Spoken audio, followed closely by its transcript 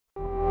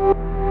Hey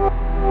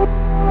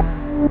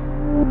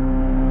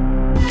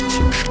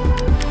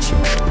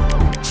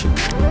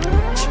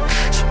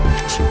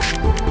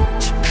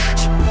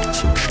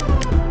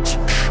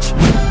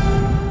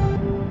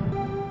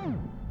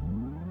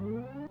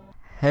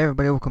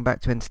everybody, welcome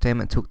back to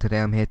Entertainment Talk. Today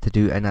I'm here to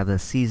do another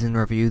season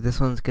review. This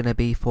one's going to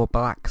be for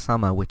Black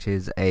Summer, which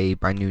is a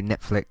brand new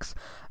Netflix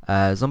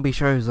zombie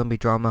show, zombie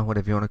drama,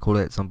 whatever you want to call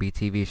it, zombie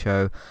TV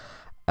show.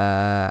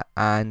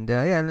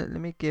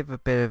 Let me give a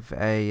bit of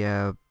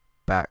a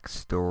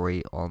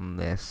backstory on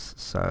this.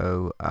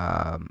 So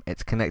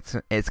its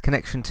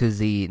connection to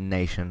Z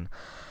Nation.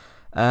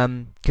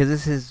 Because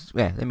this is,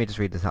 let me just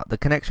read this out. The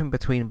connection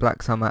between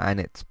Black Summer and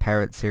its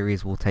parent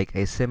series will take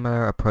a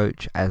similar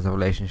approach as the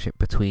relationship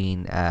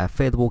between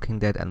Fear the Walking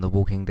Dead and The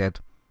Walking Dead,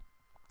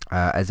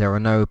 as there are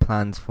no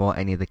plans for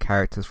any of the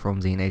characters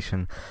from Z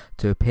Nation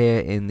to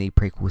appear in the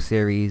prequel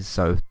series,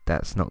 so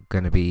that's not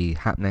going to be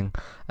happening,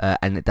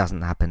 and it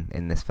doesn't happen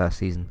in this first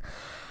season.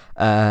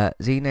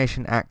 Z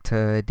Nation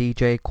actor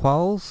DJ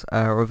Qualls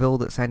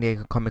revealed at San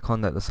Diego Comic-Con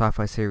that the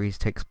sci-fi series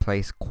takes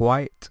place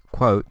quite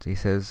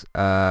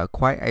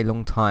a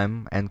long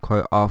time, end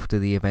quote, after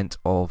the event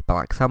of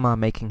Black Summer,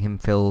 making him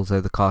feel as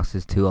though the cast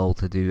is too old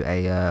to do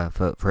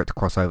for it to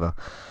cross over.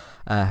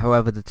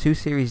 However, the two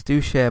series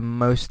do share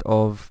most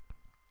of,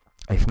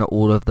 if not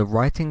all of, the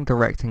writing,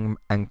 directing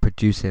and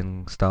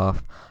producing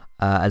staff,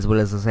 as well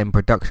as the same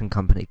production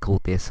company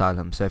called The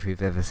Asylum. So if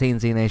you've ever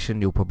seen Z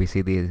Nation, you'll probably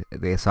see the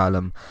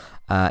Asylum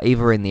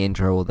either in the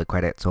intro or the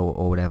credits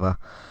or whatever.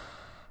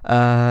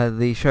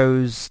 The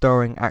show's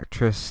starring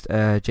actress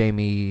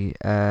Jamie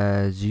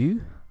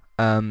Zhu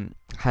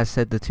has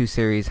said the two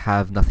series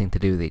have nothing to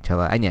do with each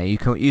other. And yeah, you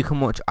can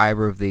watch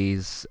either of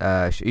these.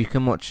 You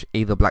can watch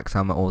either Black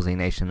Summer or Z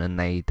Nation, and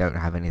they don't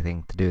have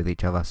anything to do with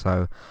each other.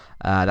 So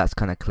that's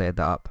kind of cleared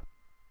that up.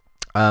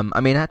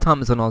 At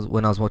times when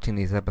I was watching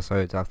these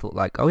episodes, I thought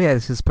like, oh yeah,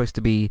 this is supposed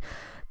to be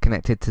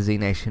connected to Z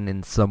Nation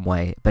in some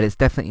way, but it's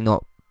definitely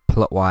not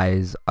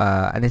plot-wise,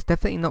 and it's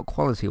definitely not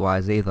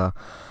quality-wise either.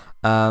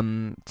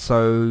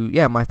 So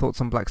yeah, my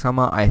thoughts on Black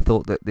Summer. I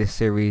thought that this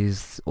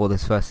series, or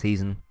this first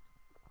season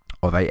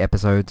of 8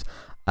 episodes,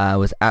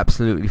 was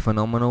absolutely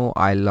phenomenal.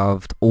 I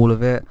loved all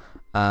of it.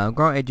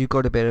 Granted, you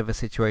got a bit of a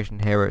situation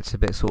here. It's a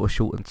bit sort of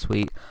short and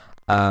sweet.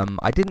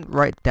 I didn't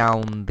write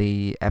down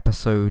the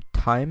episode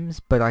times,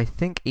 but I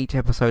think each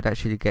episode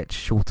actually gets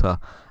shorter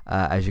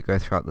as you go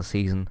throughout the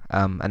season,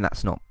 and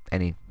that's not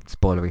any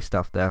spoilery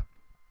stuff there.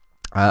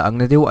 I'm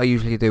going to do what I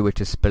usually do, which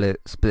is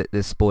split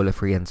this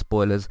spoiler-free and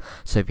spoilers.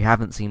 So if you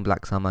haven't seen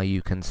Black Summer,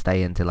 you can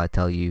stay until I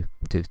tell you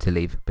to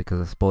leave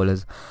because of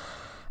spoilers.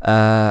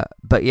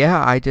 But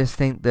yeah, I just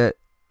think that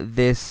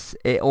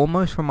it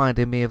almost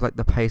reminded me of like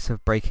the pace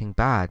of Breaking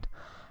Bad.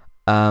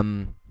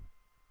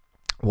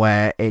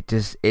 Where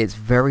it's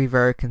very,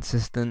 very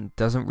consistent,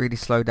 doesn't really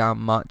slow down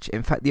much.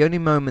 In fact, the only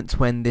moments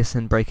when this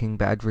and Breaking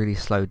Bad really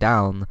slow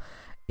down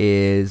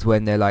is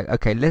when they're like,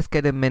 okay, let's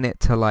get a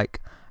minute to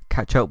like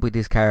catch up with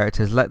these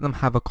characters, let them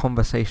have a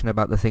conversation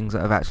about the things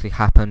that have actually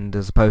happened,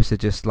 as opposed to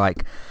just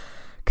like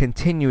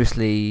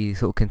continuously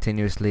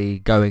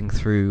going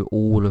through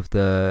all of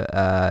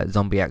the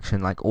zombie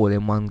action like all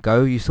in one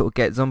go. You sort of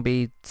get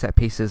zombie set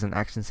pieces and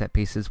action set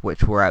pieces,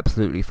 which were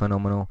absolutely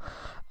phenomenal.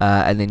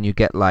 And then you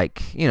get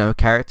like,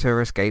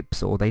 character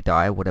escapes or they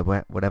die,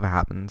 whatever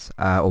happens.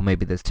 Or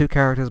maybe there's two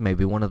characters,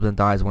 maybe one of them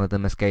dies, one of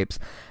them escapes,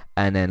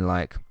 and then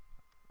like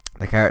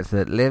the character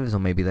that lives, or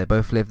maybe they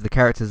both live, the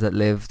characters that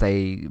live,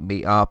 they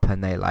meet up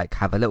and they like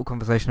have a little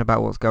conversation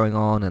about what's going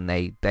on, and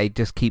they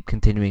just keep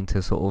continuing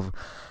to sort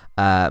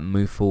of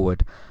move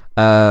forward.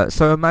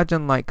 So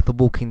imagine like The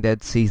Walking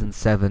Dead season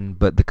 7,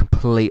 but the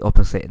complete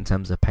opposite in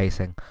terms of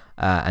pacing,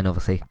 and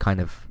obviously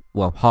kind of,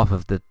 half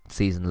of the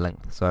season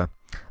length. So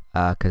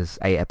because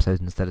 8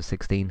 episodes instead of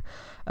 16.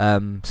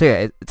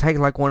 It takes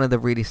like one of the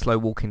really slow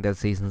Walking Dead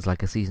seasons,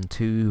 like a season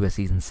 2, a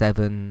season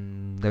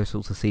 7, those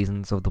sorts of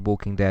seasons of The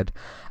Walking Dead,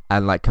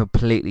 and like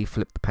completely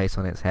flip the pace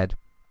on its head.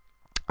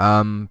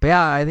 But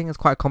yeah, I think it's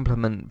quite a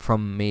compliment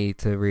from me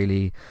to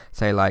really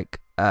say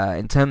like,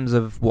 in terms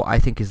of what I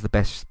think is the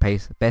best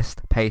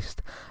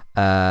paced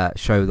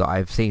show that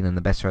I've seen, and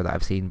the best show that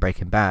I've seen,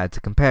 Breaking Bad, to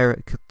compare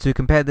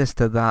this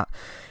to that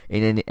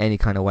in any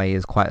kind of way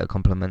is quite a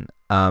compliment.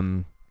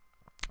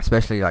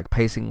 Especially like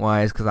pacing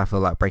wise, because I feel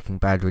like Breaking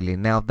Bad really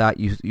nailed that.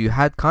 You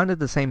had kind of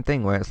the same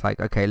thing where it's like,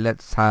 okay,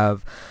 let's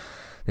have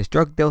this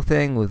drug deal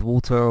thing with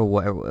Walter or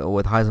whatever, or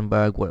with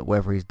Heisenberg,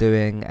 whatever he's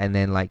doing, and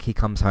then like he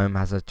comes home,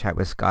 has a chat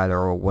with Skyler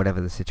or whatever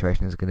the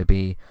situation is going to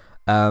be.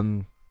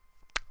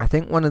 I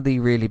think one of the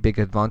really big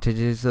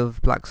advantages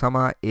of Black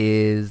Summer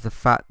is the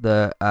fact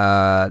that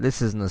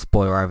this isn't a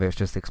spoiler either, it's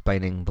just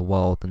explaining the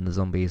world and the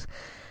zombies,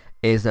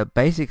 is that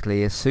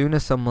basically as soon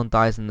as someone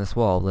dies in this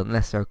world,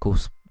 unless they're of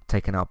course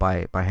taken out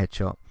by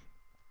headshot,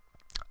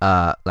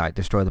 like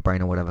destroy the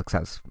brain or whatever, because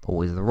that's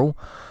always the rule.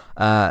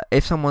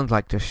 If someone's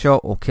like just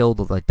shot or killed,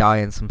 or they die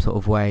in some sort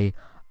of way,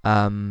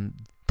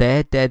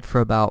 they're dead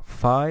for about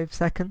 5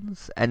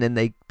 seconds, and then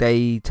they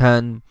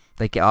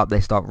get up,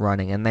 they start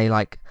running, and they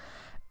like,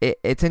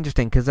 it's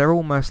interesting because they're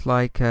almost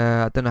like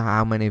I don't know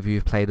how many of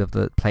you have played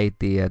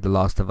the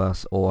Last of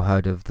Us or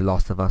heard of the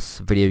Last of Us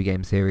video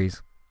game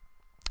series.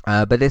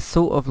 But it's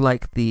sort of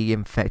like the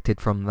infected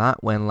from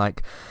that, when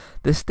like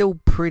they're still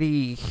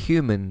pretty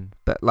human,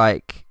 but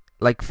like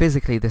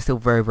physically they're still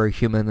very, very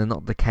human. They're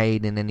not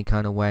decayed in any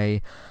kind of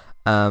way.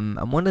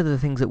 And one of the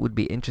things that would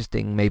be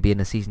interesting, maybe in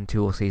a season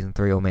 2 or season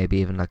 3, or maybe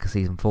even like a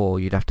season 4,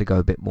 you'd have to go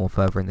a bit more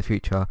further in the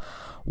future,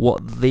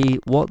 what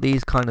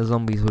these kind of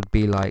zombies would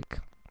be like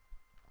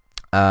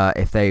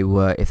if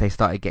they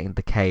started getting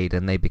decayed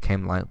and they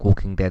became like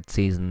Walking Dead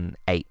season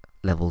 8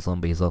 level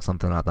zombies or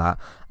something like that,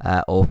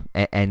 or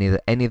any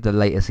of the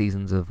later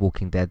seasons of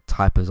Walking Dead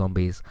type of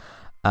zombies,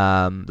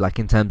 like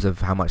in terms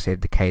of how much they've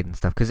decayed and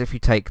stuff. Because if you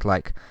take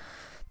like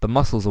the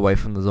muscles away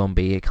from the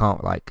zombie, it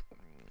can't like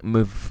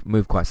move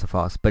quite so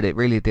fast. But it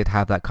really did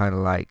have that kind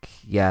of like,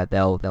 yeah,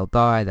 they'll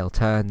die, they'll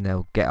turn,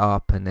 they'll get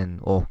up, and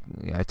then, or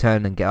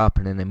turn and get up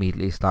and then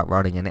immediately start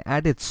running. And it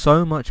added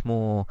so much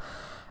more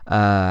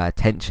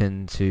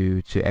attention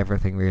to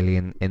everything really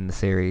in the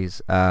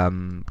series,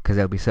 because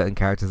there'll be certain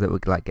characters that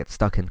would like get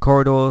stuck in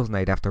corridors and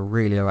they'd have to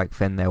really like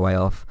fend their way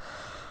off.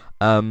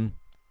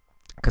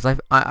 Because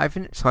I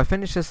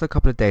finished this a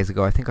couple of days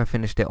ago. I think I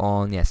finished it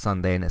on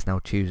Sunday, and it's now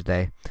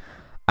Tuesday,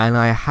 and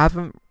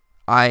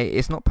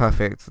it's not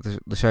perfect.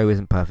 The show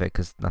isn't perfect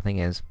because nothing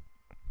is.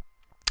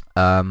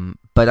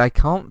 But I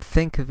can't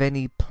think of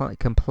any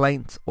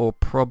complaints or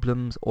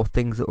problems or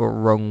things that were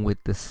wrong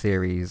with the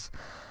series.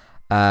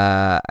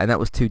 And that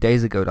was 2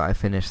 days ago that I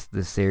finished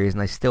this series,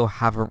 and I still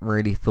haven't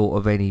really thought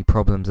of any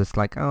problems. It's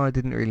like, oh, I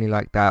didn't really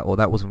like that, or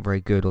that wasn't very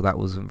good, or that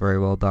wasn't very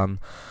well done.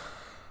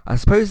 I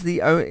suppose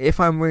if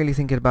I'm really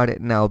thinking about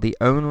it now, the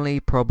only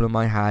problem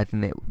I had,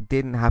 and it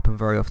didn't happen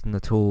very often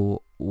at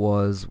all,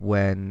 was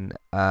when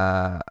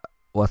there's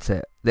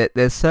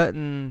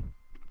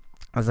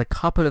a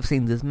couple of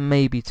scenes, there's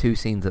maybe 2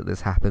 scenes that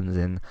this happens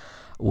in,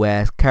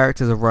 where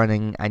characters are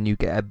running and you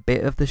get a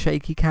bit of the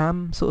shaky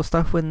cam sort of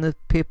stuff when the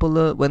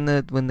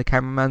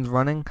cameraman's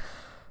running.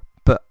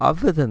 But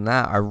other than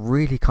that, I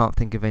really can't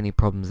think of any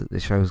problems that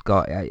this show's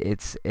got.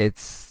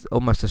 It's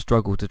almost a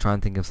struggle to try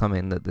and think of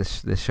something that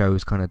this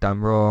show's kind of done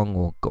wrong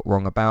or got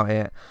wrong about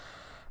it.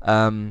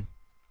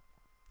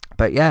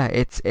 But yeah,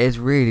 it's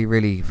really,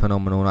 really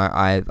phenomenal.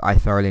 I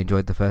thoroughly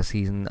enjoyed the first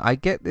season. I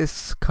get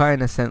this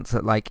kind of sense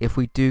that like if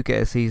we do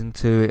get a season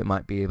 2, it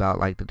might be about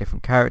like the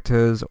different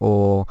characters,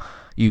 or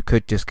you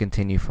could just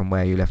continue from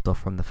where you left off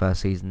from the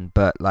first season.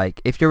 But like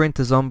if you're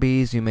into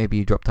zombies, you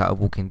dropped out of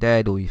Walking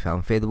Dead, or you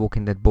found Fear the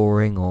Walking Dead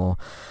boring, or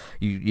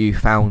you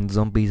found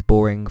zombies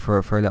boring for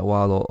a little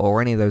while,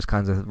 or any of those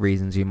kinds of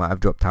reasons you might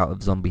have dropped out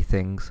of zombie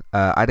things,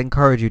 I'd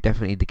encourage you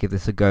definitely to give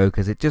this a go,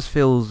 because it just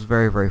feels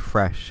very, very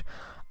fresh.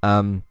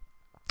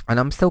 And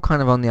I'm still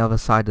kind of on the other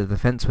side of the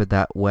fence with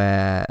that,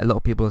 where a lot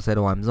of people have said,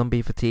 oh, I'm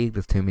zombie fatigued,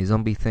 there's too many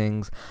zombie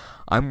things.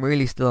 I'm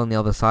really still on the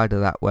other side of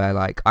that, where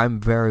like I'm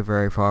very,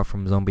 very far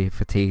from zombie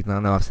fatigued, and I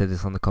know I've said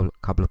this on a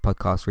couple of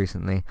podcasts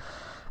recently.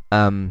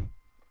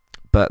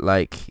 But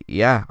like,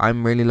 yeah,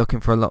 I'm really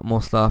looking for a lot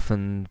more stuff,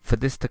 and for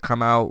this to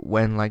come out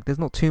when like there's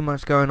not too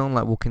much going on,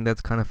 like Walking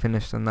Dead's kind of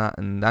finished and that,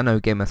 and I know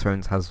Game of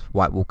Thrones has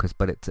White Walkers,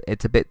 but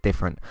it's a bit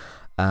different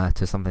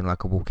to something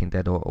like a Walking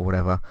Dead or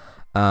whatever.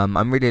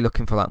 I'm really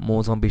looking for like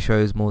more zombie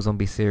shows, more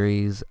zombie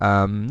series.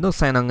 Not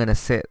saying I'm gonna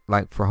sit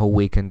like for a whole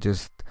week and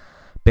just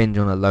binge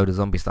on a load of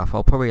zombie stuff.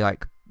 I'll probably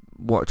like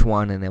watch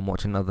one and then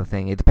watch another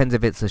thing. It depends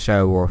if it's a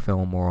show or a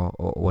film or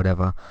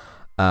whatever.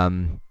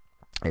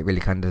 It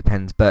really kind of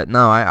depends. But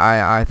no,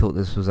 I thought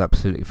this was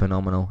absolutely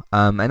phenomenal.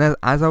 And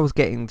as I was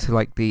getting to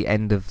like the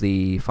end of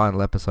the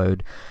final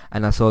episode,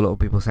 and I saw a lot of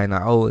people saying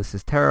like, oh, this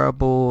is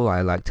terrible, I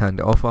like turned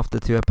it off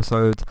after 2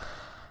 episodes.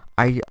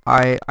 I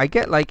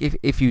get like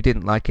if you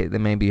didn't like it,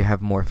 then maybe you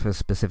have more of a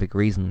specific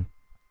reason,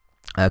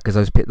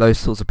 because those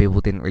sorts of people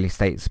didn't really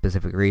state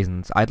specific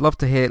reasons. I'd love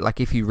to hear like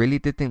if you really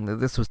did think that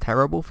this was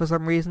terrible for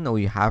some reason, or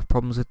you have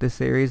problems with this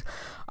series.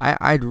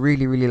 I'd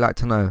really, really like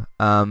to know.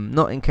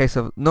 Not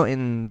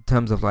in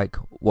terms of like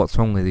what's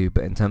wrong with you,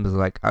 but in terms of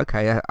like,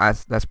 okay,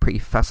 that's pretty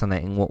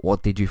fascinating.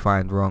 What did you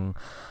find wrong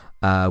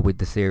with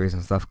the series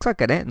and stuff? Because I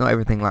get it, not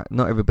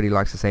everybody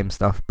likes the same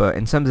stuff. But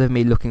in terms of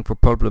me looking for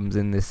problems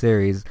in this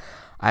series,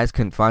 I just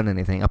couldn't find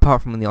anything,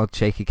 apart from the odd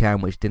shaky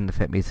cam, which didn't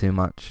affect me too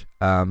much.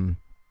 So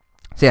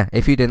yeah,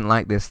 if you didn't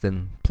like this,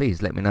 then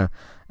please let me know,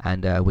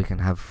 and we can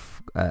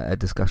have a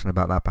discussion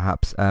about that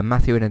perhaps.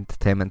 Matthew at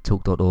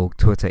entertainmenttalk.org,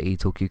 Twitter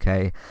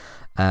eTalkUK.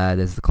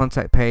 There's the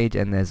contact page,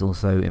 and there's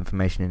also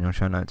information in your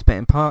show notes. But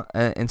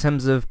in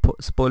terms of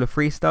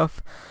spoiler-free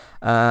stuff,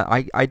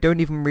 I don't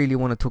even really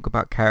want to talk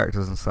about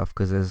characters and stuff,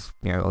 because there's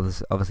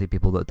obviously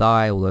people that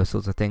die, all those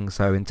sorts of things.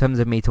 So in terms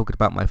of me talking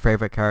about my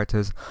favourite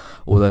characters,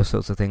 all those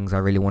sorts of things, I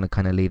really want to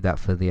kind of leave that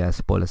for the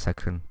spoiler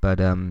section. But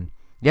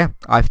yeah,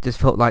 I've just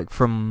felt like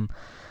from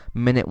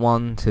minute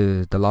 1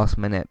 to the last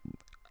minute,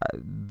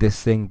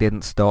 this thing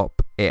didn't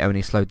stop. It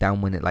only slowed down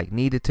when it like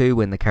needed to,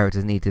 when the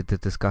characters needed to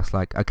discuss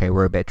like, okay,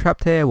 we're a bit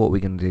trapped here, what are we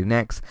going to do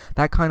next?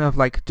 That kind of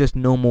like just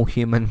normal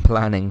human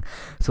planning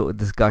sort of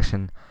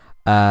discussion.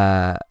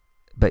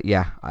 but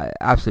yeah,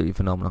 absolutely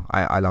phenomenal.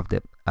 I loved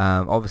it.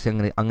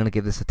 Obviously, I'm gonna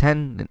give this a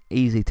 10, an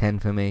easy 10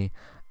 for me.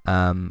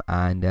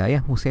 And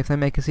yeah, we'll see if they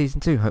make a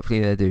season 2.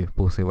 Hopefully they do.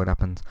 We'll see what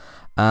happens.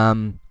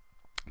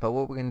 But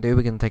what we're going to do,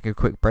 we're going to take a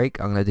quick break.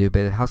 I'm going to do a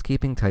bit of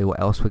housekeeping, tell you what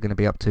else we're going to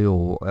be up to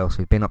or what else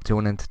we've been up to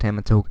on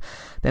Entertainment Talk.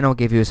 Then I'll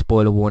give you a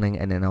spoiler warning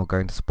and then I'll go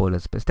into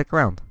spoilers. But stick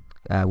around.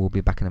 We'll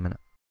be back in a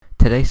minute.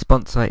 Today's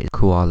sponsor is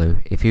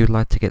Kualu. If you'd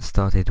like to get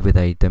started with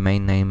a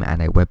domain name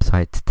and a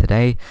website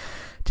today,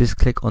 just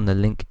click on the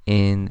link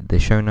in the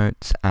show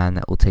notes and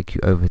that will take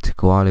you over to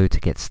Kualu to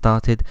get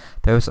started.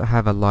 They also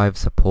have a live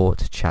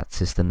support chat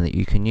system that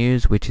you can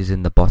use, which is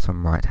in the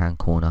bottom right hand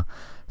corner.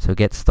 So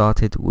get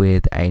started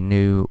with a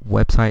new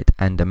website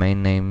and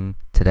domain name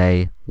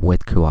today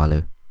with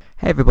Kualu.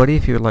 Hey everybody,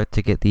 if you would like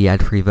to get the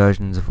ad-free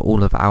versions of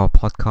all of our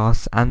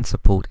podcasts and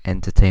support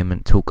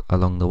Entertainment Talk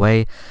along the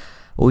way,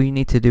 all you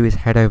need to do is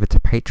head over to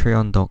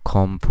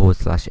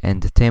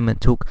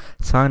patreon.com/entertainment talk.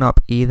 Sign up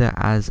either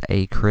as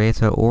a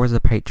creator or as a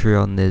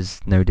Patreon. There's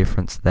no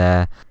difference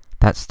there.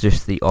 That's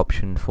just the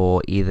option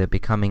for either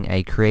becoming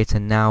a creator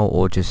now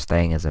or just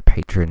staying as a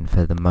patron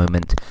for the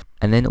moment.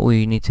 And then all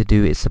you need to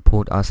do is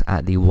support us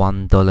at the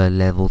 $1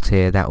 level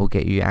tier. That will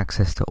get you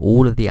access to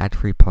all of the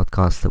ad-free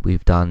podcasts that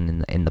we've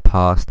done in the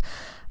past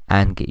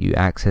and get you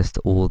access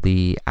to all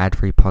the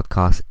ad-free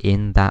podcasts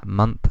in that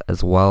month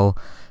as well.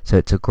 So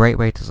it's a great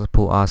way to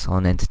support us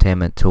on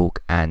Entertainment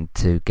Talk and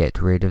to get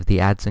rid of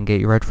the ads and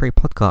get your ad-free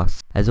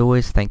podcasts. As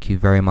always, thank you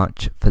very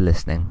much for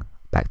listening.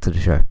 Back to the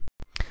show.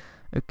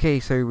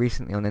 Okay, so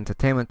recently on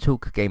Entertainment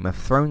Talk, Game of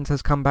Thrones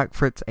has come back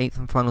for its 8th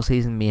and final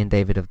season. Me and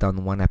David have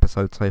done one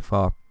episode so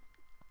far.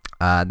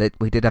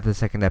 We did have the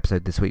second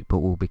episode this week, but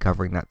we'll be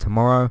covering that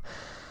tomorrow.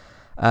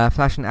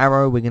 Flash and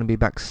Arrow, we're going to be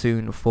back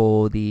soon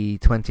for the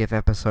 20th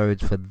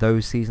episodes for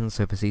those seasons,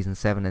 so for season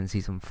 7 and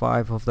season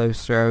 5 of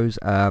those shows.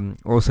 We're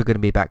also going to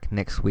be back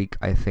next week,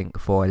 I think,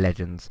 for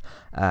Legends,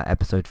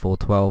 episode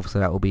 412, so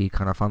that will be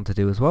kind of fun to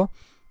do as well.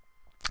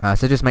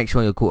 So just make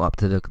sure you're caught up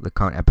to the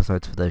current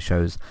episodes for those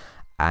shows,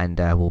 and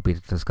we'll be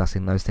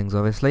discussing those things,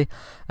 obviously.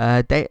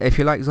 If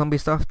you like zombie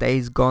stuff,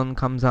 Days Gone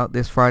comes out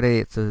this Friday.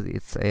 It's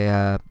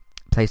a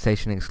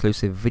PlayStation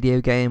exclusive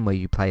video game where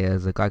you play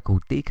as a guy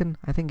called Deacon,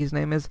 I think his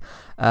name is.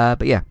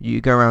 But yeah,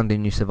 you go around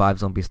and you survive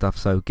zombie stuff.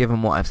 So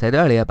given what I've said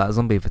earlier about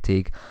zombie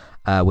fatigue,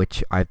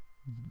 which I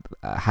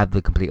had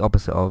the complete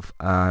opposite of,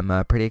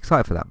 I'm pretty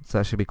excited for that. So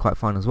that should be quite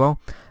fun as well.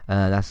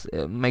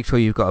 Make sure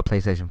you've got a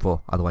PlayStation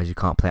 4, otherwise you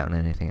can't play it on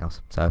anything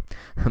else. So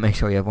make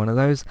sure you have one of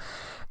those.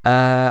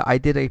 I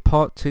did a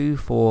part 2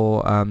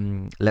 for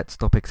Let's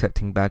Stop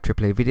Accepting Bad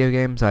AAA Video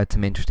Games. I had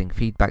some interesting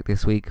feedback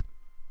this week.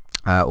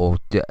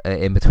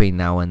 In between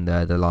now and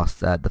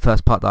the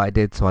first part that I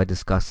did, so I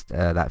discussed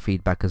that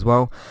feedback as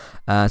well.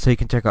 So you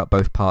can check out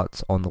both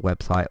parts on the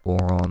website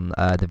or on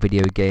the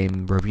video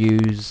game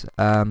reviews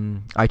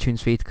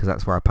iTunes feed, because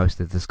that's where I post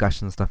the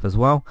discussion stuff as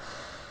well.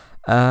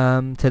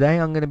 Today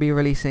I'm going to be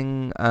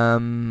releasing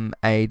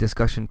a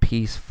discussion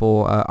piece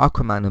for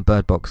Aquaman and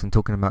Bird Box, and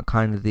talking about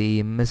kind of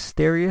the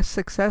mysterious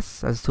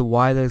success as to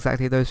why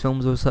exactly those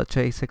films were such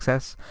a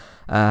success,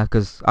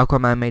 because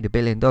Aquaman made $1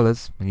 billion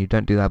and you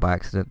don't do that by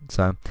accident,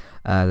 so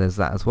there's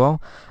that as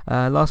well.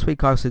 Last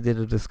week I also did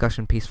a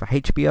discussion piece for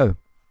HBO,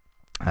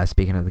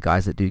 speaking of the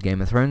guys that do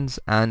Game of Thrones,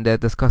 and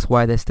discuss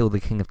why they're still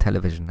the king of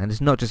television. And it's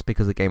not just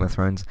because of Game of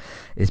Thrones,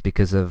 it's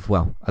because of,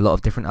 well, a lot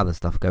of different other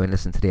stuff. Go and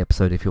listen to the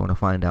episode if you want to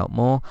find out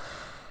more.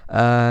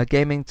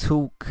 Gaming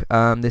talk,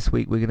 this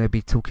week we're going to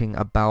be talking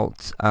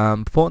about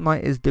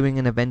Fortnite is doing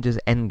an Avengers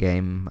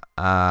Endgame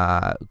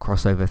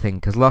crossover thing,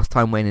 because last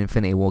time when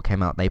Infinity War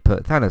came out they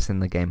put Thanos in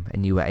the game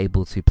and you were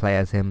able to play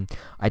as him.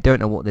 I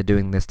don't know what they're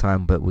doing this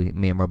time, but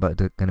me and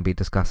Robert are going to be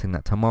discussing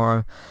that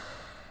tomorrow.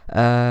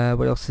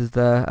 What else is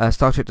there?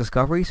 Star Trek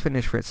Discovery's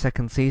finished for its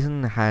second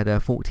season. It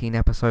had 14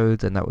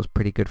 episodes, and that was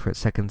pretty good for its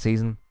second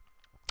season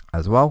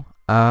as well.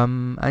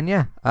 And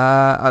yeah,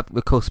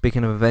 of course,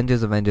 speaking of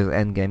Avengers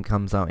Endgame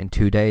comes out in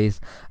 2 days.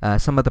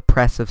 Some of the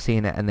press have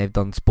seen it and they've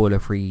done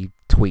spoiler-free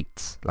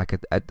tweets, like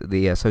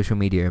the social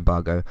media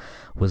embargo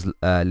was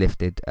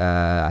lifted,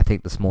 I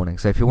think this morning.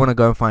 So if you want to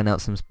go and find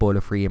out some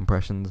spoiler-free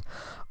impressions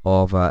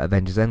of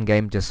Avengers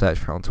Endgame, just search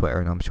for it on Twitter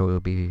and I'm sure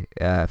you'll be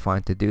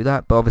fine to do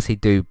that. But obviously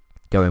do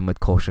go in with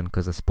caution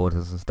because of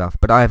spoilers and stuff.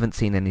 But I haven't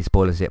seen any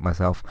spoilers yet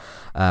myself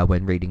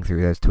when reading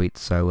through those tweets.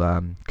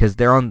 So because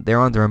they're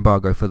under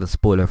embargo for the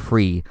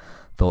spoiler-free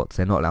thoughts,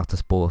 they're not allowed to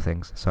spoil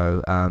things.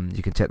 So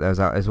you can check those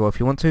out as well if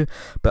you want to.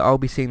 But I'll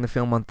be seeing the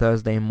film on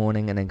Thursday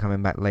morning and then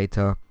coming back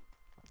later.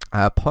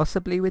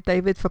 Possibly with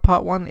David for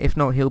part 1. If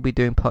not, he'll be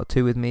doing part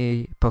 2 with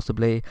me,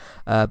 possibly.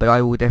 But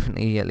I will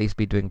definitely at least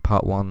be doing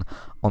part 1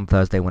 on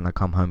Thursday when I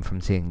come home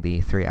from seeing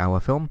the 3-hour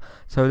film.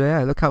 So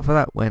yeah, look out for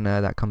that when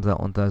that comes out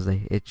on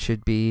Thursday. It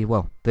should be,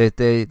 well,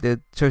 the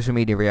social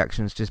media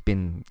reaction's just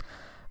been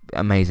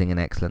amazing and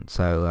excellent.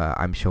 So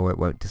I'm sure it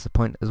won't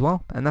disappoint as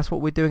well. And that's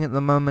what we're doing at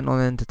the moment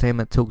on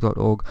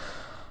entertainmenttalk.org.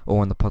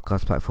 or on the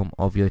podcast platform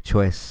of your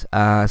choice.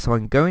 So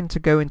I'm going to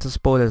go into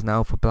spoilers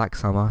now for Black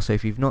Summer. So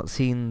if you've not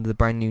seen the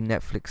brand new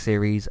Netflix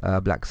series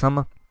Black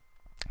Summer,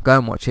 Go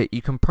and watch it.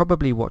 You can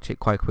probably watch it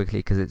quite quickly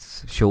because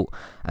it's short,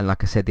 and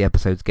like I said, the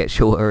episodes get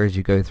shorter as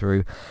you go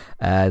through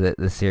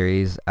the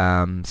series.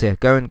 So yeah,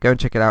 go and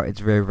check it out. It's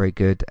very, very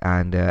good,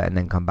 and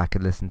then come back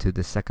and listen to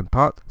the second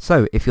part.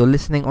 So if you're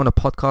listening on a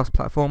podcast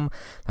platform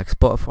like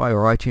Spotify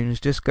or iTunes,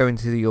 just go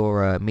into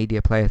your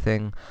media player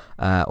thing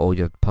or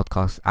your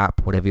podcast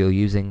app, whatever you're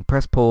using.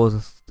 Press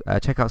pause.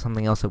 Check out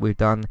something else that we've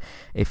done.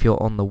 If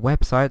you're on the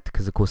website,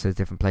 because of course there's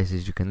different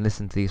places you can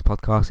listen to these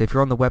podcasts. If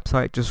you're on the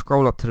website, just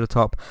scroll up to the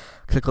top,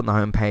 click on the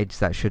home page.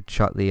 That should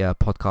shut the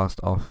podcast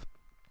off,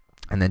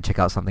 and then check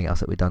out something else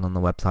that we've done on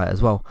the website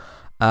as well.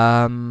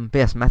 But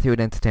yes, Matthew at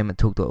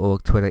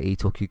entertainmenttalk.org, Twitter,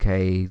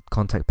 eTalkUK,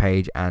 contact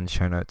page, and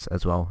show notes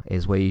as well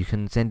is where you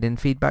can send in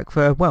feedback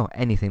for, well,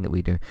 anything that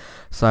we do.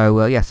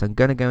 So yes, I'm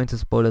going to go into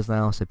spoilers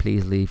now, so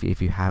please leave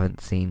if you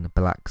haven't seen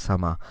Black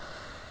Summer.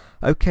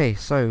 Okay,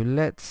 so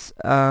let's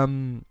I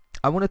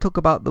want to talk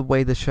about the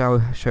way the show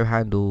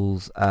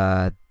handles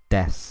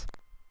deaths,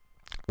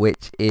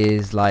 which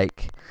is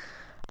like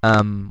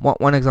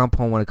one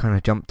example I want to kind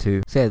of jump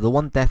to. So yeah, the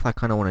one death I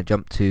kind of want to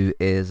jump to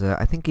is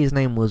I think his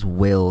name was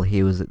Will.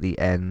 He was at the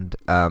end.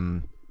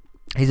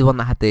 He's the one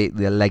that had the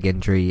leg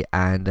injury,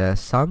 and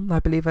Sun, I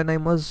believe her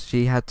name was.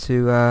 She had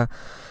to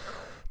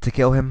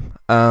kill him.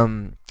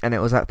 And it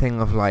was that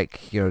thing of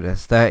like, you know,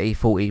 there's 30,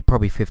 40,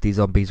 probably 50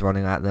 zombies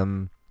running at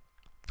them,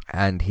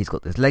 and he's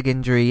got this leg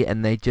injury,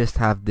 and they just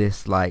have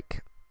this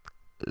like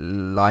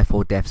life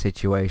or death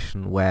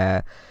situation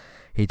where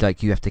he's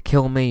like, you have to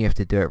kill me, you have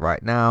to do it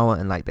right now,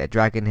 and like they're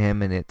dragging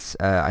him, and it's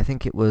I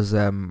think it was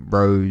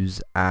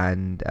Rose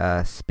and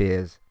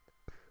Spears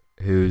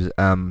who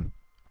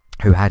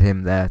had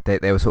him there.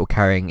 They were sort of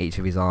carrying each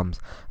of his arms,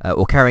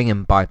 or carrying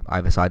him by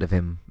either side of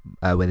him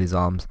with his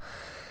arms,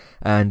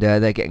 and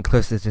they're getting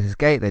closer to his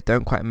gate. They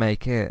don't quite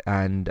make it,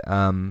 and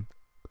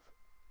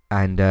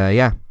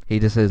yeah, he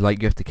just says like,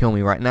 you have to kill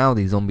me right now,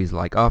 these zombies are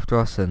like after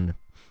us. And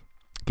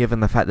given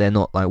the fact they're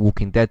not like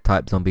Walking Dead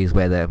type zombies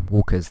where they're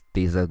walkers,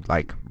 these are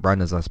like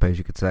runners, I suppose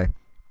you could say.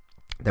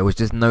 There was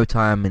just no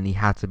time, and he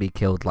had to be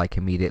killed like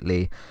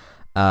immediately.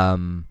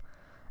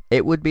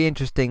 It would be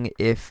interesting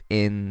if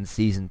in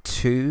season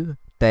 2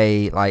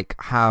 they like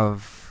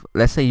have,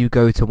 let's say you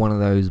go to one of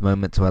those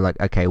moments where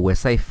like, okay, we're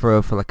safe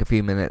for like a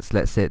few minutes,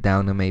 let's sit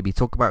down and maybe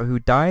talk about who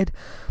died.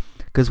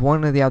 Because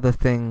one of the other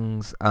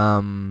things,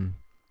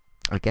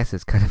 I guess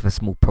it's kind of a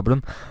small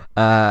problem,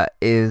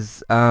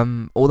 is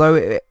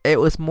although it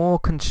was more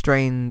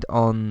constrained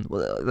on,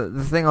 well,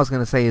 the thing I was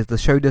going to say is the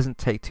show doesn't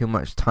take too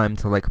much time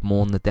to like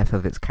mourn the death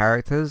of its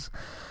characters,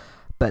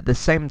 but at the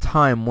same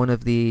time, one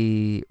of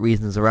the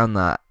reasons around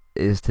that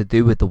is to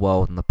do with the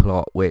world and the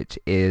plot, which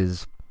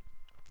is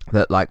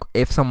that like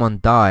if someone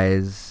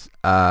dies,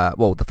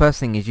 well, the first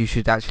thing is you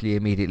should actually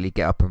immediately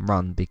get up and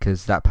run,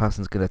 because that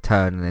person's going to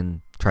turn and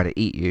then try to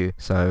eat you.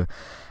 So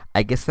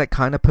I guess that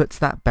kind of puts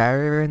that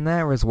barrier in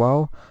there as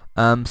well.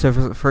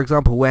 So for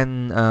example,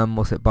 when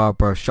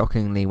Barbara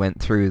shockingly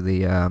went through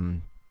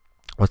the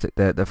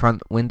the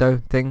front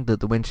window thing,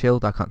 the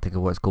windshield, I can't think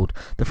of what it's called,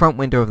 the front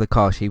window of the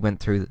car, she went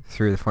through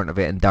the front of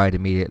it and died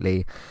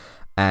immediately.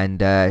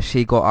 And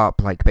she got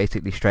up like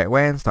basically straight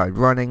away and started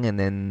running, and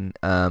then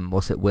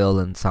Will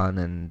and Sun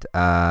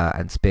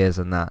and Spears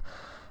and that.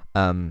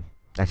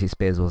 Actually,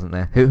 Spears wasn't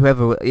there.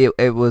 Whoever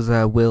it was,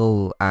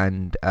 Will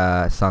and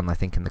Sun, I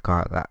think, in the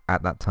car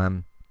at that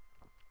time.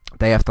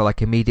 They have to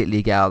like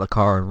immediately get out of the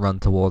car and run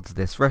towards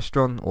this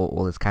restaurant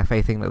or this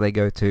cafe thing that they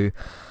go to.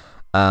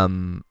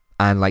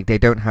 And like they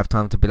don't have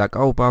time to be like,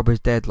 oh, Barbara's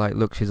dead, like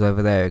look, she's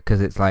over there,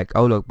 because it's like,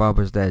 oh look,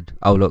 Barbara's dead,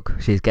 oh look,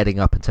 she's getting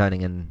up and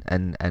turning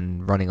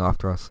and running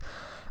after us.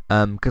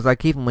 Because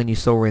like even when you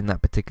saw her in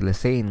that particular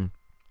scene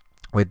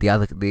with the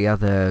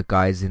other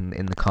guys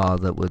in the car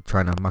that were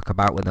trying to muck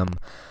about with them,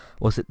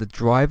 was it the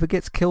driver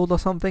gets killed or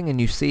something, and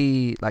you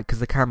see like, because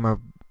the camera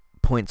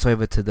points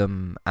over to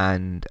them,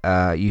 and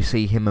you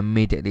see him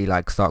immediately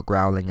like start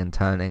growling and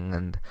turning,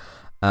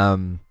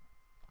 and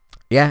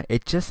yeah,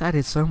 it just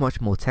added so much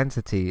more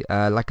tensity.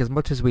 Like as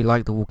much as we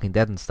like The Walking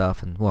Dead and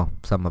stuff, and well,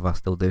 some of us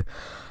still do,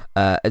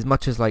 as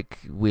much as like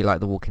we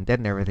like The Walking Dead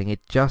and everything,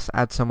 it just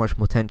adds so much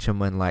more tension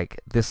when like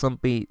this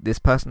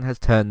person has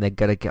turned, they're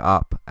gonna get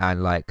up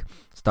and like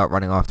start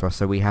running after us,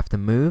 so we have to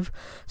move.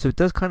 So it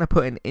does kind of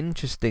put an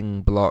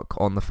interesting block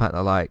on the fact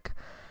that like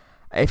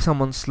if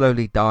someone's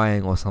slowly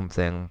dying or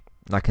something,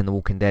 like in The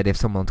Walking Dead, if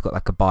someone's got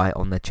like a bite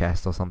on their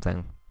chest or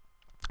something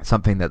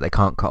that they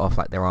can't cut off,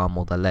 like their arm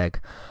or their leg,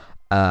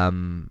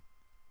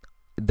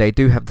 they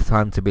do have the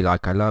time to be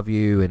like, I love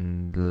you,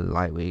 and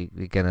like we're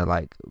gonna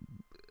like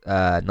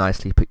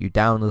nicely put you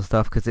down and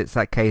stuff, because it's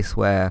that case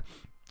where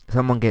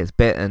someone gets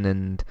bitten,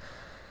 and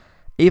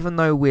even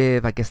though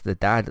with, I guess, the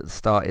dad at the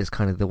start is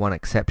kind of the one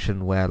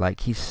exception where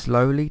like he's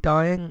slowly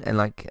dying, and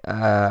like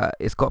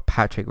it's got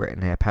Patrick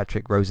written here,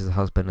 Patrick, Rose's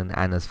husband and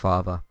Anna's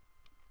father.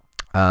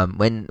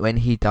 When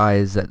he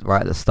dies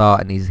right at the start,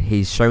 and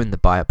he's shown the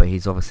bite, but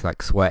he's obviously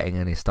like sweating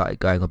and he started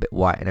going a bit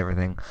white and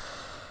everything.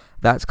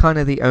 That's kind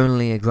of the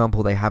only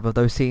example they have of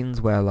those scenes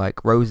where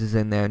like Rose is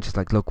in there and she's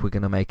like, look, we're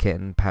gonna make it,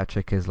 and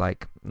Patrick is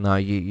like, no,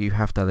 you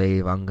have to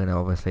leave, I'm gonna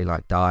obviously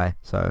like die.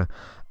 So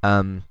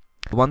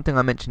one thing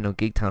I mentioned on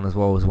Geek Town as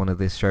well as one of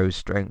this show's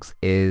strengths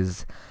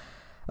is,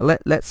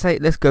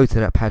 let's go to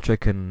that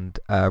Patrick and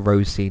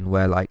Rose scene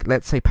where, like,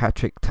 let's say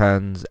Patrick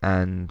turns,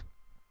 and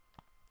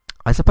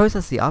I suppose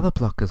that's the other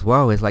block as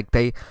well, is like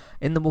they,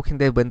 in The Walking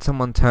Dead, when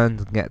someone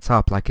turns and gets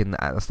up, like at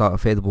the start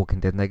of Fear the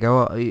Walking Dead, and they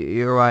go, oh,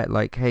 you're right,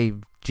 like, hey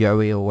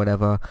Joey or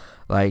whatever,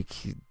 like,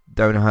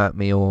 don't hurt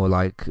me, or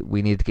like,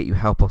 we need to get you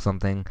help or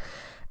something.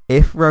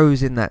 If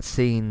Rose in that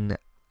scene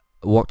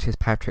watches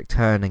Patrick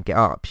turn and get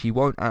up, she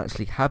won't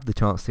actually have the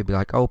chance to be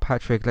like, oh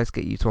Patrick, let's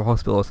get you to a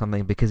hospital or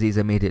something, because he's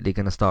immediately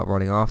going to start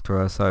running after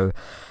her. So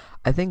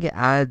I think it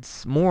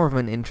adds more of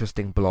an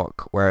interesting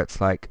block where it's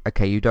like,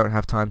 okay, you don't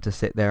have time to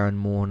sit there and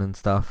mourn and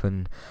stuff.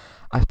 And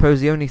I suppose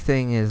the only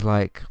thing is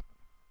like,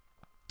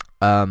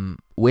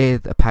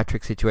 with a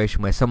Patrick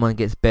situation where someone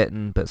gets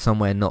bitten but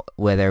somewhere not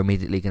where they're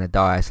immediately going to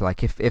die, so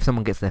like if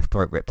someone gets their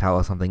throat ripped out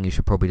or something, you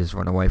should probably just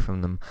run away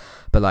from them.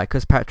 But like,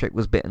 because Patrick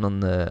was bitten on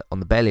the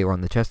belly or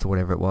on the chest or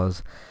whatever it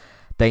was,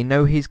 they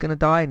know he's going to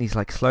die and he's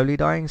like slowly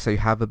dying, so you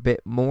have a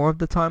bit more of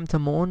the time to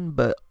mourn.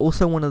 But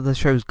also one of the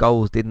show's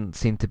goals didn't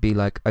seem to be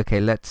like, okay,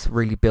 let's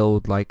really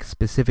build like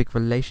specific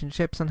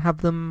relationships and have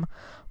them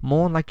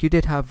mourn. Like, you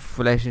did have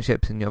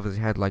relationships and you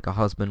obviously had like a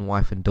husband,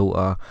 wife and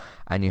daughter,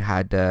 and you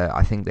had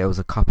I think there was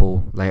a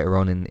couple later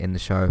on in the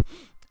show,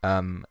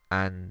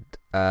 and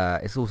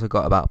it's also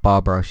got about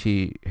Barbara,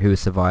 who has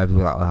survived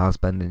without her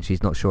husband and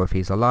she's not sure if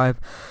he's alive.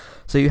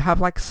 So you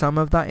have like some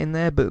of that in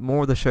there, but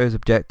more of the show's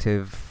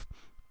objective,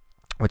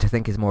 which I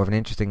think is more of an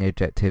interesting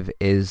objective,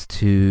 is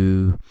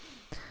to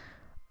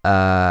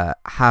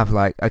have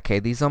like, okay,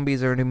 these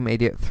zombies are an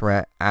immediate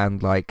threat,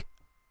 and like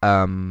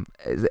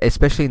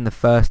especially in the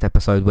first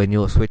episode when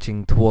you're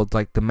switching towards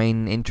like the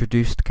main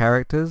introduced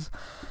characters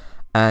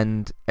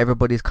and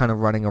everybody's kind of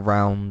running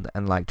around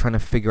and like trying to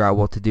figure out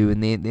what to do in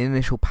the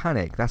initial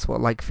panic. That's what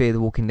like Fear the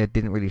Walking Dead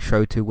didn't really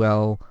show too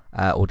well,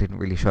 or didn't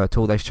really show at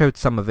all. They showed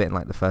some of it in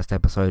like the first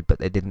episode, but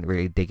they didn't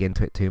really dig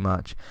into it too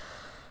much.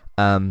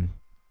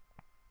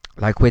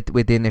 Like with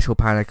the initial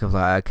panic of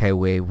like, okay,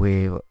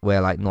 we're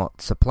like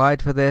not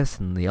supplied for this,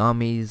 and the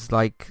army's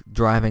like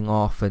driving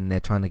off and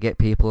they're trying to get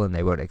people and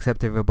they won't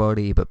accept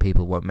everybody, but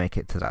people won't make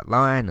it to that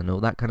line and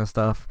all that kind of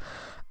stuff.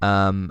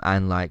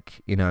 And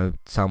like, you know,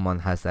 someone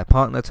has their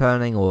partner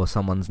turning, or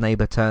someone's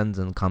neighbor turns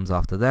and comes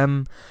after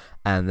them,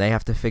 and they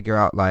have to figure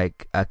out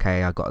like,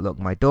 okay, I got to lock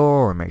my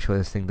door and make sure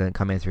this thing doesn't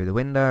come in through the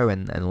window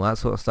and all that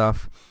sort of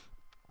stuff.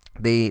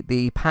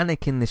 The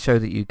panic in the show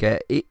that you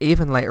get,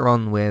 even later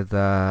on with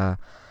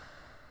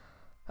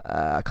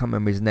I can't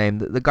remember his name,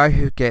 the guy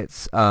who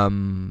gets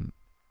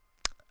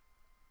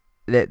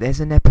there's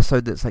an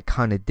episode that's like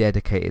kind of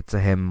dedicated to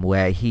him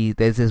where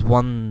there's this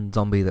one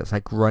zombie that's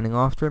like running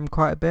after him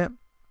quite a bit.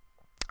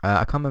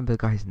 I can't remember the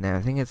guy's name.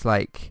 I think it's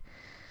like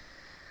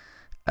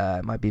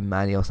it might be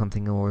Manny or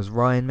something, or is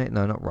Ryan?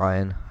 No, not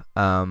Ryan.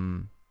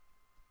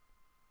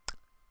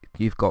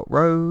 You've got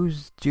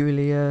Rose,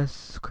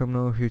 Julius,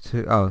 criminal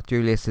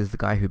Julius is the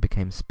guy who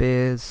became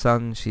Spears'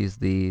 son. She's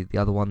the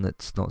other one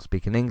that's not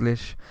speaking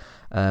English.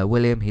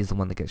 William, he's the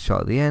one that gets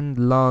shot at the end.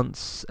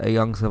 Lance, a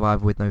young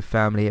survivor with no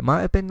family. It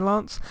might have been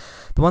Lance,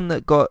 the one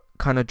that got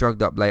kind of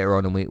drugged up later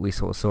on, and we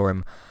sort of saw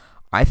him.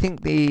 I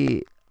think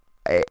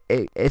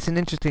it's an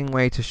interesting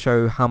way to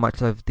show how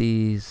much of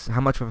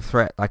a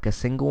threat like a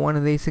single one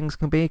of these things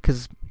can be,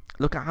 because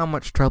look at how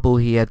much trouble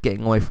he had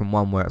getting away from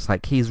one, where it's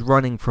like he's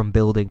running from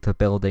building to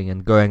building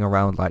and going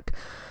around like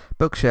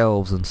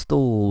bookshelves and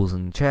stools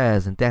and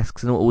chairs and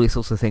desks and all these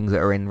sorts of things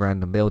that are in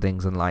random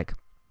buildings, and like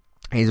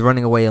he's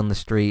running away on the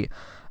street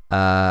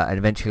and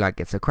eventually like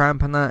gets a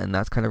cramp and that, and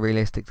that's kind of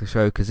realistic to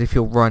show, because if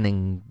you're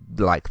running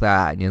like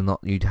that and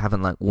you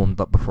haven't like warmed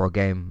up before a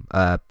game,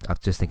 I was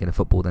just thinking of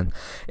football then,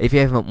 if you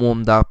haven't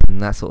warmed up and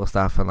that sort of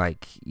stuff, and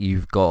like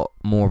you've got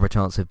more of a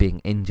chance of being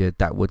injured,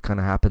 that would kind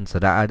of happen, so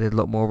that added a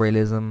lot more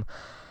realism.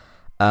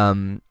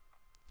 And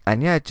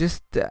yeah,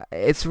 just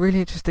it's really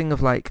interesting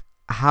of like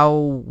how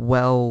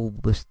well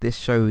this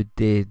show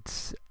did,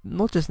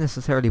 not just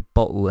necessarily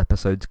bottle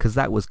episodes, because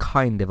that was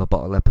kind of a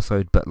bottle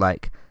episode, but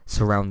like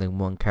surrounding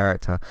one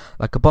character,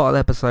 like a bottle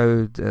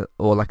episode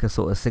or like a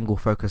sort of single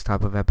focus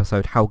type of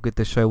episode, how good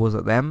the show was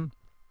at them.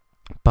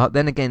 But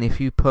then again, if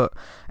you put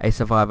a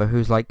survivor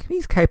who's like,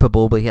 he's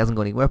capable but he hasn't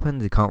got any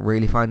weapons, he can't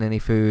really find any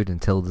food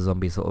until the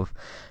zombie sort of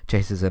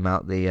chases him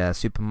out the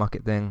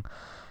supermarket thing,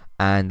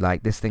 and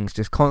like this thing's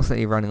just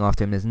constantly running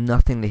after him, there's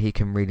nothing that he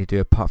can really do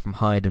apart from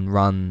hide and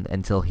run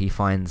until he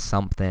finds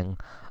something,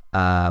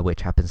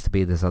 which happens to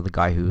be this other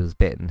guy who was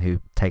bitten, who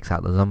takes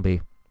out the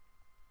zombie.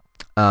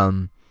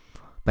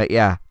 But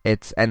yeah,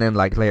 and then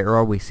like later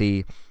on we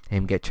see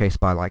him get chased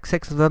by like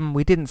 6 of them.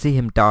 We didn't see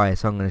him die,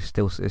 so I'm going to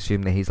still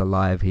assume that he's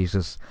alive. He's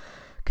just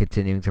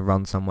continuing to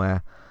run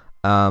somewhere.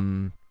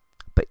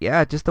 But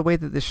yeah, just the way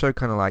that this show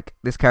kind of like,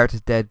 this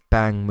character's dead,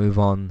 bang, move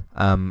on,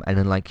 and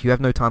then like you have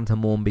no time to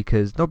mourn,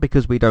 because not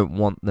because we don't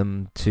want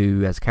them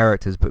to as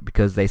characters, but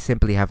because they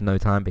simply have no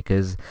time,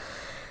 because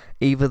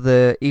either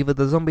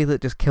the zombie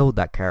that just killed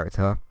that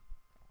character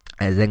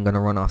is then going to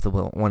run after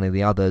one of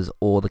the others,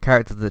 or the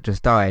character that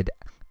just died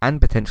and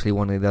potentially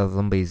one of the other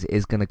zombies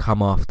is going to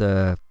come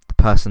after the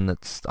person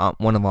that's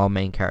one of our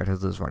main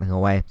characters that's running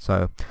away.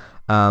 So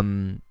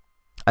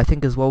I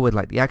think as well with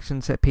like the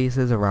action set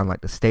pieces around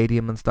like the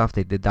stadium and stuff,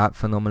 they did that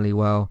phenomenally.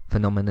 You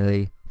guys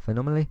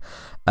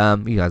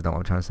know what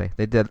I'm trying to say.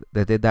 They did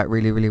that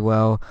really, really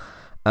well.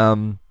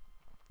 And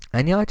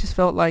yeah, I just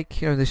felt like,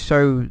 the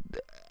show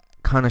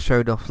kind of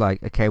showed off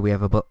like, okay, we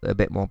have a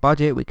bit more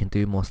budget, we can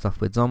do more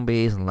stuff with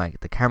zombies, and like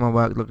the camera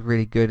work looked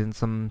really good in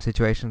some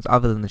situations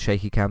other than the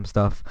shaky cam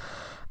stuff,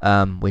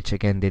 which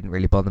again didn't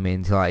really bother me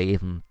until I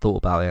even thought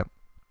about it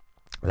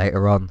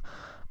later on.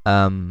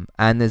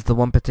 And there's the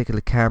one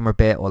particular camera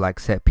bit or like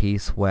set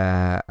piece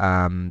where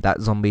that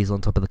zombie's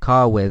on top of the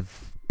car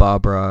with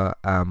Barbara,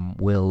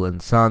 Will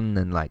and Son,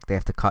 and like they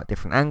have to cut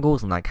different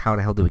angles, and like how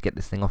the hell do we get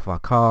this thing off our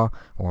car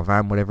or a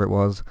van, whatever it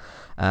was.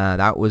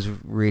 That was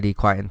really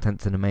quite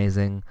intense and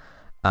amazing.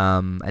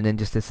 And then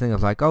just this thing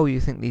of like, oh, you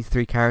think these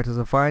three characters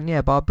are fine?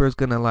 Yeah, Barbara's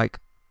gonna like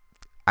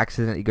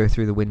accidentally go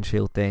through the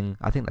windshield thing,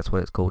 I think that's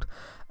what it's called,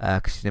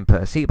 because she didn't put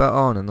her seatbelt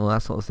on and all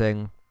that sort of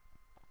thing.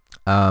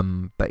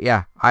 But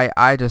yeah,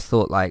 I just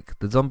thought like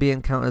the zombie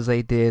encounters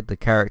they did, the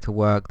character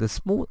work,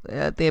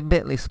 the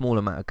admittedly small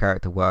amount of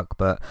character work,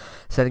 but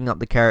setting up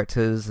the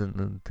characters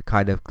and the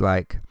kind of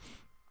like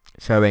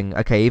showing,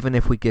 okay, even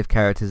if we give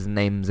characters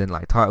names in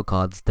like title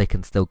cards, they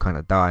can still kind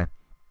of die.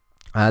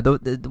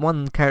 The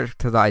one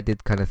character that I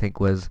did kind of think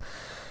was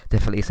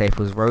definitely safe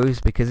was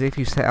Rose, because if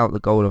you set out the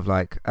goal of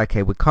like,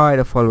 okay, we're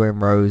kind of following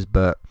Rose,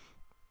 but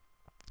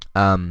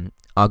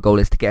our goal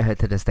is to get her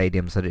to the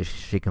stadium so that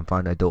she can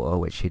find her daughter,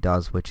 which she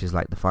does, which is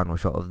like the final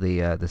shot of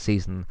the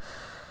season.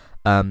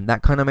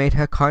 That kind of made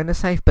her kind of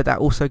safe, but that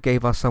also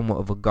gave us somewhat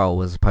of a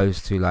goal, as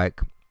opposed to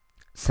like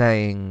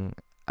saying,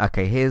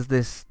 okay, here's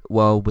this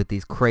world with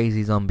these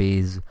crazy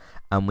zombies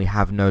and we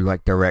have no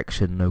like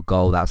direction, no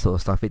goal, that sort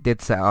of stuff. It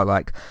did set out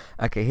like,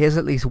 okay, here's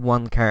at least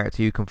one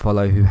character you can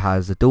follow who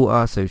has a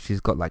daughter, so she's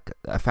got like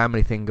a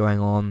family thing going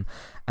on,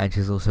 and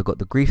she's also got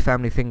the grief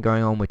family thing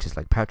going on, which is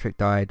like Patrick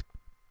died.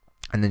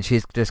 And then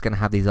she's just going to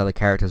have these other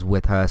characters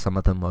with her. Some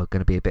of them are going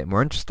to be a bit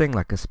more interesting,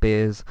 like a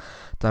Spears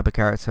type of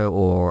character,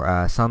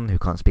 or Son, who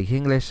can't speak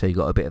English, so you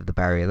got a bit of the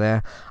barrier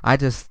there. I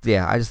just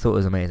thought it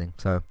was amazing.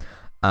 So,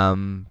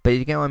 but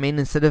you get what I mean?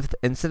 Instead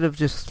of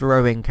just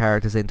throwing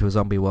characters into a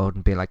zombie world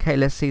and being like, hey,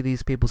 let's see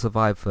these people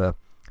survive for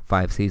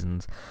 5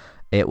 seasons,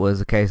 it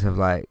was a case of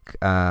like,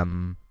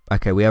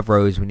 okay, we have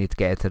Rose, we need to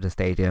get her to the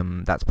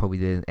stadium. That's probably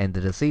the end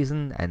of the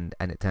season, and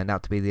it turned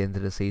out to be the end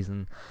of the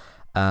season.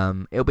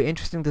 It'll be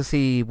interesting to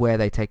see where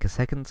they take a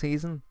second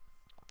season,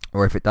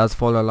 or if it does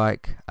follow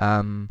like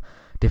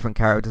different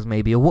characters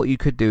maybe, or what you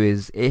could do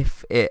is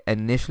if it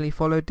initially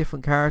followed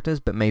different characters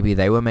but maybe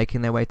they were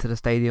making their way to the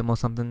stadium or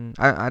something.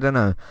 I don't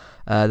know.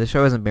 The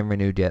show hasn't been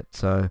renewed yet,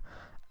 so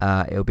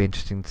it'll be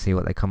interesting to see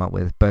what they come up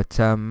with. But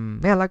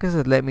yeah, like I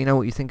said, let me know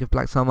what you think of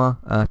Black Summer.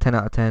 10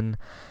 out of 10.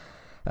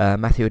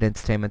 Matthew at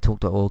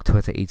entertainmenttalk.org,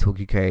 Twitter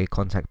eTalkUK,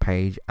 contact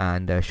page,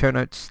 and show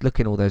notes. Look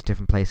in all those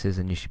different places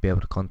and you should be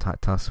able to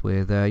contact us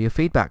with your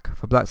feedback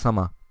for Black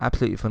Summer.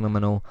 Absolutely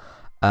phenomenal.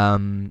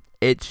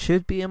 It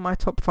should be in my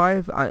top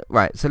 5.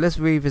 Right, so let's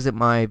revisit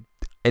my,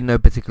 in no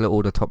particular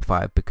order, top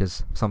 5,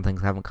 because some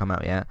things haven't come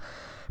out yet.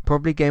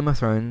 Probably Game of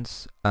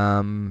Thrones,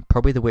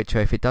 probably The Witcher.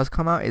 If it does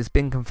come out, it's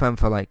been confirmed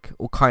for like,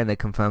 or kind of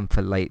confirmed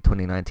for late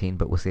 2019,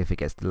 but we'll see if it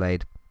gets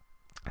delayed.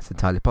 It's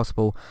entirely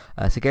possible.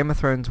 So Game of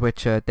Thrones,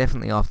 Witcher,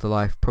 definitely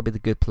Afterlife, probably The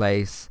Good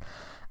Place,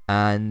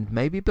 and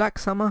maybe Black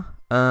Summer.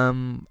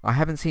 I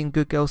haven't seen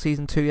Good Girl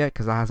Season 2 yet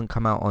because that hasn't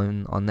come out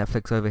on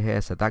Netflix over here,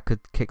 so that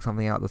could kick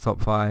something out of the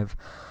top 5.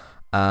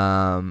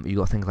 You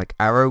got things like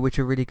Arrow, which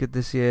are really good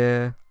this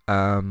year.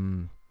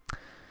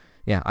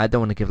 Yeah, I don't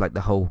want to give like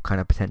the whole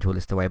kind of potential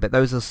list away, but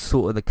those are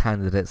sort of the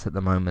candidates at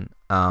the moment.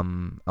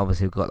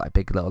 Obviously we've got like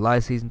Big Little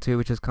Lies Season 2,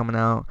 which is coming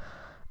out.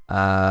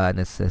 And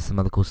there's some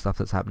other cool stuff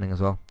that's happening as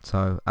well.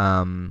 So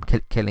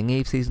Killing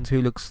Eve Season 2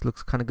 looks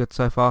kind of good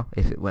so far,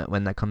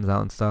 when that comes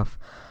out and stuff.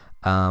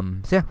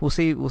 So yeah, we'll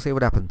see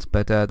what happens.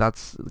 But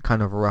that's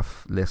kind of a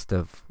rough list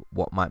of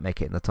what might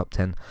make it in the top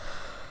 10.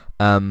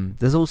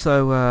 There's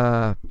also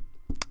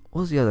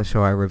what was the other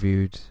show I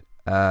reviewed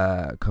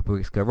a couple of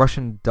weeks ago?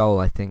 Russian Doll.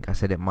 I think I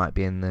said it might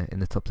be in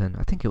the top 10.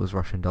 I think it was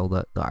Russian Doll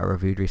that I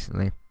reviewed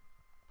recently.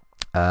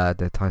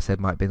 That I said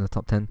might be in the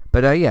top 10.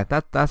 But yeah,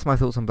 that's my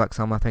thoughts on Black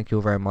Summer. Thank you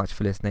all very much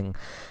for listening.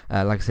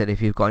 Like I said,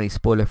 if you've got any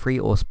spoiler-free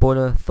or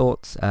spoiler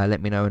thoughts,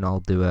 let me know and I'll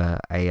do a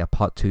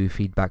part 2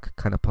 feedback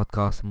kind of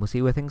podcast, and we'll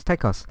see where things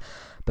take us.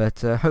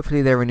 But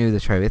hopefully they renew the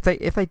show. If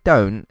they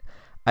don't,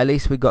 at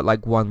least we got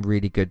like one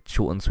really good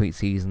short and sweet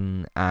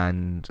season,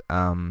 and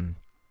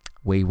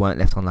we weren't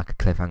left on like a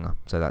cliffhanger,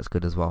 so that's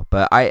good as well.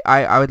 But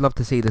I would love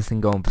to see this thing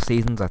go on for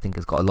seasons. I think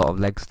it's got a lot of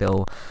legs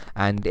still,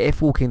 and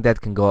if Walking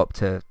Dead can go up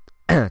to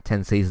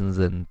 10 seasons,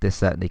 and this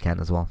certainly can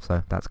as well,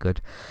 so that's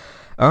good.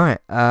 Alright,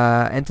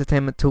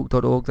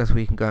 entertainmenttalk.org, that's where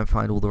you can go and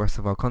find all the rest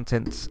of our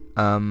content.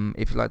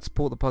 If you'd like to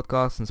support the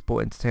podcast and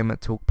support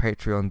Entertainment Talk,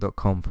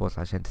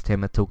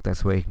 patreon.com/Entertainment Talk,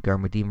 that's where you can go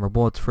and redeem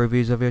rewards for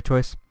reviews of your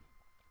choice.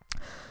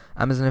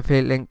 Amazon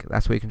affiliate link,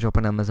 that's where you can shop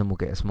on Amazon, we'll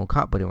get a small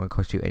cut, but it won't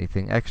cost you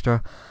anything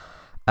extra.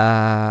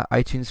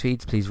 iTunes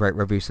feeds, please rate,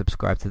 review,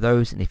 subscribe to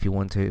those, and if you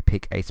want to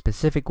pick a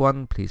specific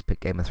one, please pick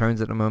Game of Thrones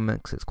at the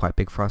moment, because it's quite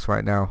big for us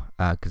right now,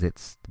 because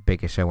it's the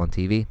biggest show on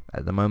TV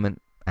at the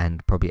moment,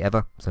 and probably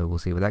ever, so we'll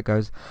see where that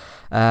goes.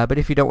 But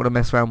if you don't want to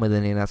mess around with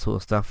any of that sort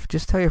of stuff,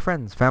 just tell your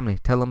friends, family,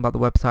 tell them about the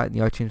website and the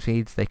iTunes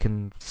feeds. They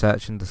can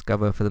search and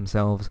discover for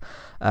themselves.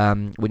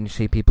 When you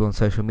see people on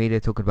social media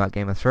talking about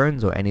Game of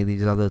Thrones or any of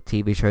these other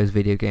TV shows,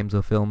 video games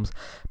or films,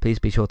 please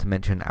be sure to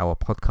mention our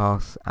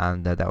podcast,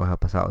 and that will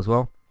help us out as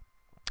well.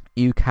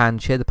 You can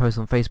share the posts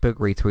on Facebook,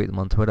 retweet them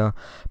on Twitter,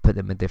 put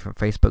them in different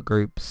Facebook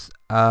groups.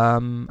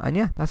 And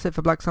yeah, that's it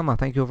for Black Summer.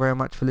 Thank you all very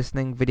much for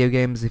listening. Video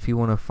games, if you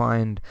want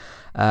to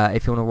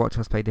watch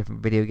us play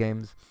different video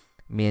games,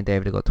 me and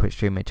David have got Twitch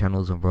streaming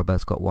channels, and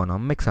Robert's got one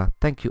on Mixer.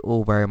 Thank you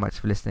all very much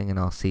for listening, and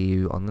I'll see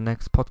you on the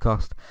next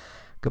podcast.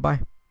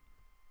 Goodbye.